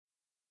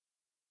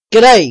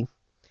G'day.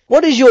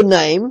 What is your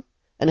name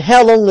and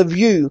how long have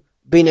you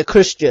been a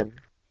Christian?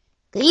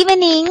 Good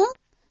evening.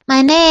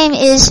 My name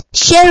is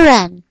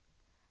Sharon.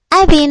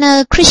 I've been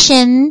a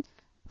Christian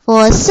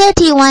for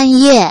 31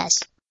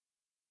 years.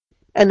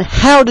 And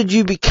how did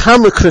you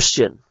become a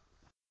Christian?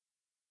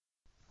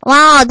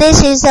 Wow,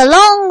 this is a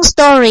long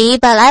story,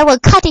 but I will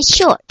cut it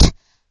short.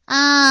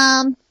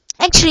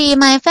 Actually,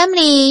 my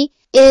family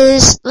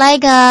is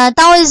like a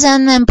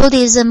Taoism and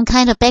Buddhism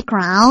kind of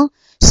background.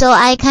 So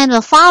I kind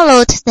of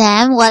followed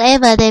them,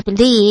 whatever they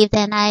believed,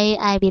 and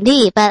I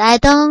believe. But I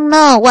don't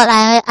know what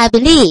I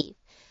believe.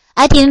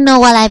 I didn't know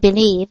what I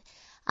believed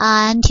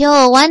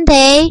until one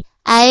day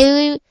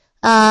I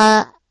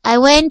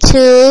went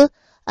to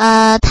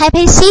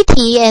Taipei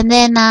City, and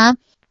then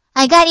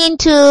I got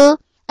into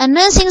a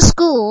nursing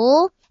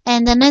school,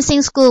 and the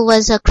nursing school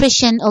was a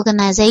Christian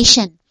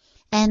organization.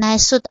 And I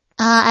stood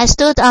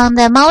on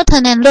the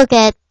mountain and looked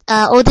at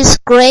all this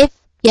grave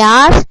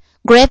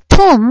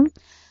tomb.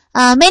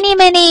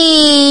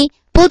 Many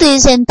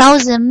Buddhist and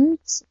Taoism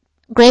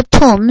grave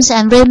tombs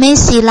and very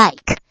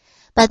messy-like.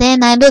 But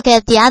then I look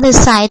at the other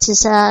side,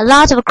 it's a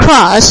lot of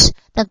cross,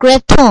 the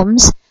grave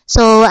tombs.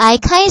 So I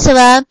kind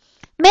of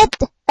made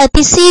a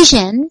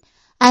decision.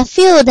 I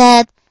felt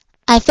that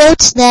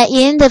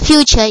in the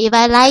future, if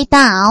I lie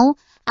down,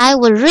 I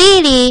would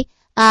really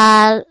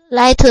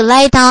like to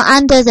lie down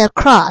under the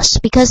cross,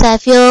 because I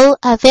felt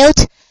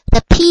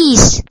the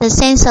peace, the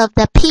sense of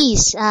the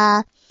peace.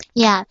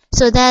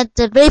 So that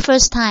the very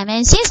first time.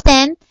 And since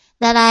then,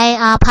 that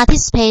I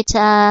participate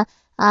on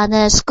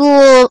the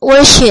school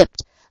worship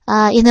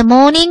in the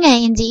morning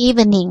and in the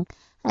evening,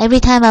 every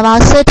time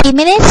about 30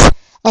 minutes,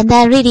 and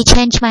that really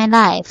changed my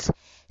life.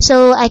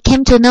 So I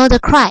came to know the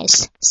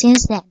Christ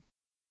since then.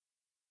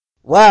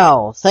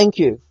 Wow, thank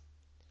you.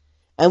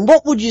 And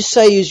what would you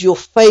say is your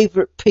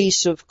favorite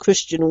piece of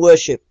Christian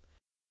worship?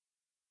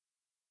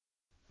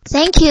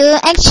 Thank you.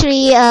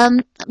 Actually,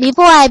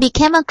 before I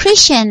became a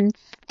Christian,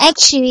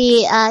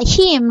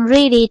 hymn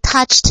really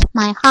touched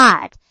my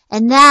heart,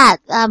 and that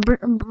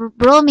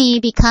brought me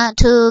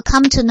to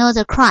come to know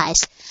the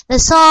Christ. The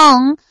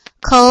song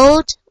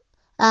called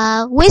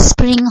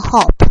Whispering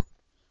Hope.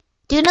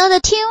 Do you know the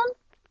tune?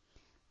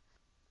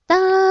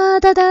 Da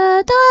da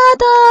da da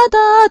da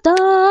da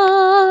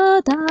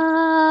da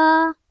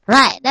da.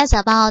 Right, that's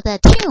about the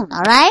tune,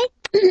 alright?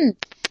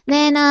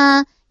 Then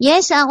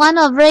one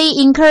of very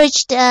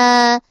encouraged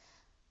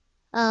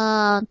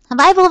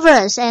Bible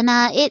verse, and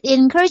it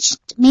encouraged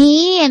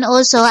me, and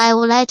also I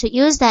would like to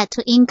use that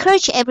to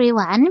encourage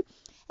everyone.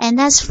 And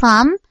that's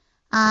from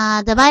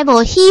the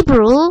Bible,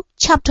 Hebrew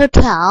chapter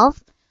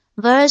 12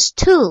 verse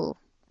 2.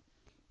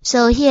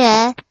 So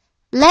here,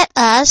 let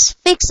us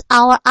fix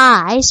our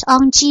eyes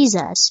on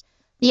Jesus,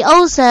 the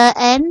author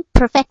and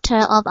perfecter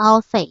of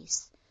our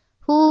faith,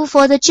 who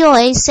for the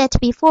joy set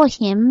before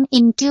him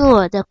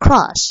endured the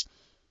cross,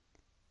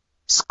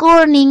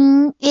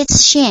 scorning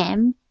its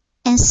shame,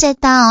 and sat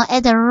down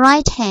at the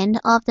right hand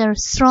of the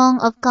throne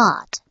of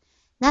God.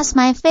 That's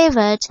my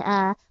favorite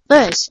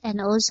verse, and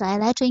also I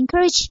like to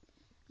encourage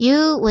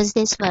you with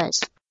this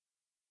verse.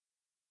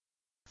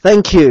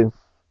 Thank you.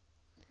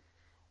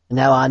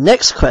 Now our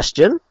next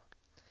question.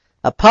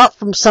 Apart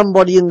from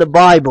somebody in the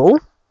Bible,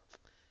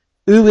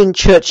 who in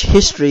church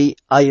history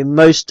are you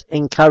most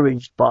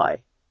encouraged by?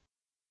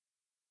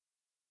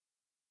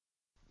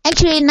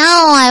 Actually,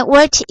 now I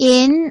work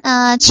in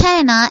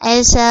China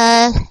as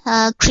a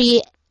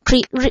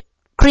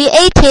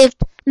creative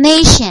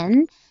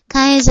nation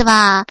kinds of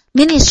a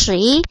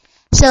ministry.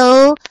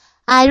 So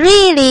I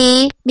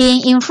really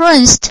been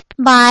influenced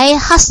by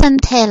Hudson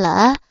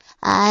Taylor,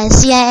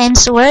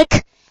 CIM's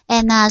work,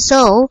 and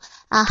so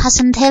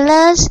Hudson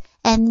Taylor's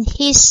and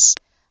his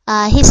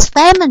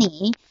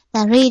family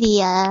that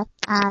really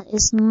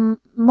is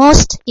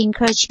most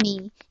encouraged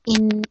me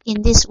in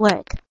this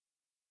work.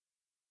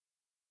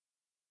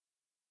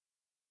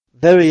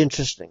 Very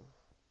interesting.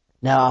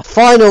 Now our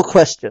final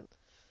question.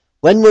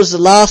 When was the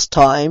last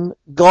time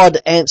God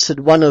answered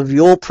one of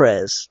your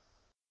prayers?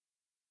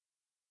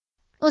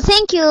 Well,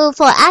 thank you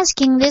for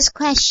asking this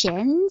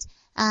question.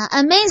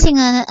 Amazing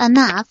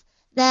enough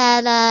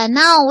that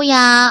now we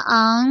are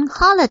on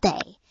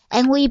holiday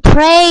and we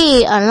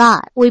pray a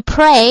lot. We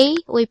pray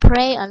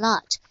a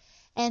lot.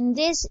 And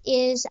this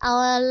is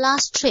our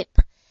last trip.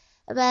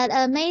 But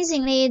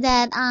amazingly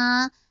that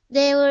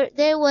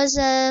there was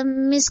a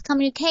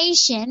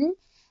miscommunication,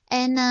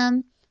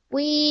 and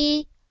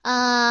we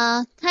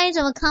kind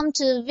of come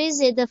to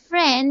visit a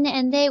friend,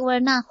 and they were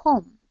not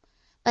home,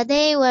 but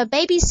they were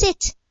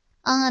babysit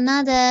on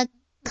another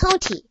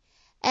county.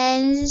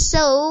 And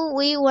so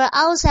we were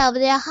outside of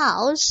their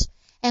house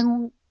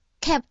and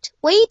kept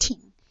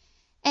waiting.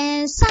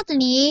 And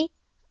suddenly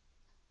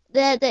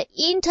the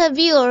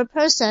interviewer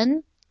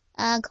person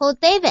called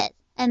David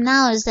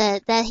announced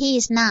that he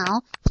is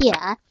now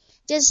here,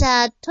 just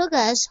took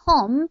us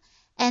home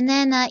and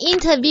then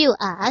interviewed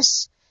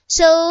us.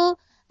 So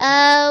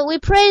we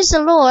praise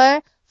the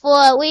Lord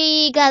for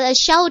we got a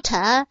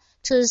shelter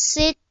to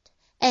sit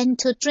and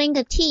to drink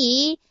a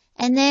tea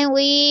And then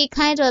we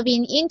kind of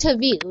been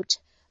interviewed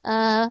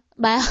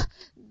by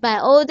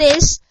all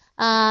this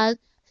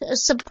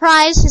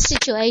surprise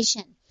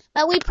situation.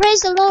 But we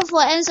praise the Lord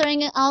for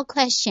answering our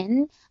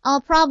question,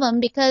 our problem,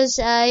 because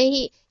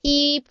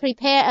He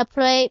prepared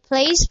a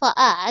place for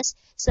us.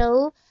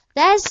 So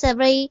that's the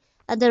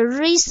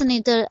reason,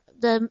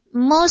 the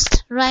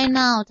most right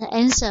now the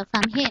answer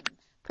from Him.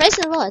 Praise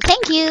the Lord.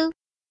 Thank you.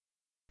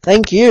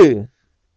 Thank you.